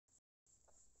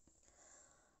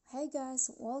Hey guys,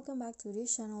 welcome back to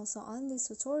this channel. So on this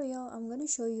tutorial I'm going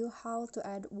to show you how to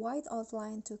add white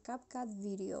outline to CapCut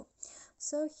video.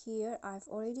 So here I've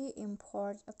already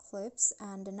imported a clips,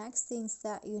 and the next things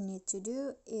that you need to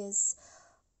do is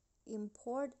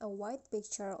import a white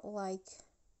picture like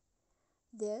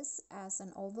this as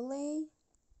an overlay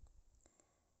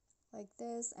like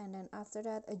this, and then after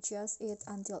that adjust it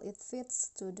until it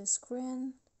fits to the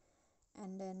screen,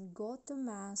 and then go to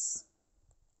mask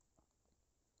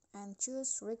and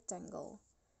choose rectangle.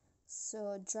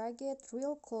 So drag it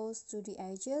real close to the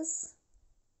edges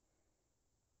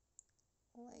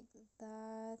like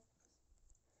that,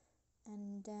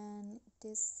 and then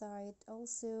this side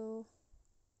also,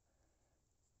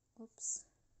 like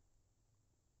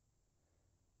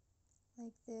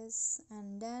this,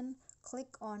 and then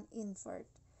click on invert,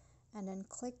 and then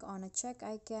click on a check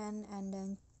icon, and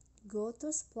then go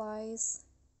to splice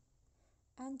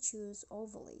and choose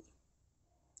overlay.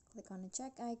 Click on the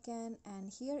check icon,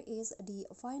 and here is the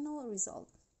final result.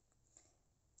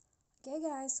 Okay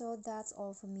guys, so that's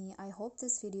all for me. I hope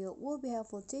this video will be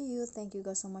helpful to you. Thank you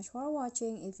guys so much for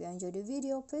watching. If you enjoyed the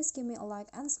video, please give me a like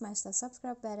and smash the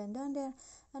subscribe button down there,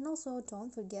 and also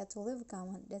don't forget to leave a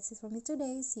comment. That's it for me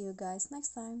today. See you guys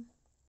next time.